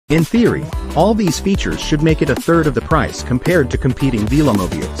In theory, all these features should make it a third of the price compared to competing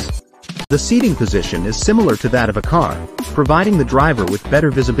Velomobiles. The seating position is similar to that of a car, providing the driver with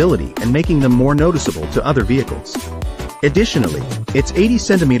better visibility and making them more noticeable to other vehicles. Additionally, its 80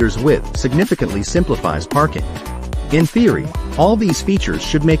 cm width significantly simplifies parking. In theory, all these features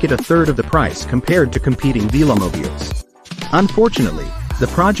should make it a third of the price compared to competing Velomobiles. Unfortunately, the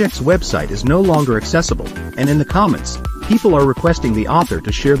project's website is no longer accessible, and in the comments, people are requesting the author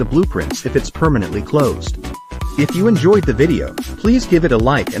to share the blueprints if it's permanently closed. If you enjoyed the video, please give it a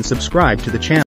like and subscribe to the channel.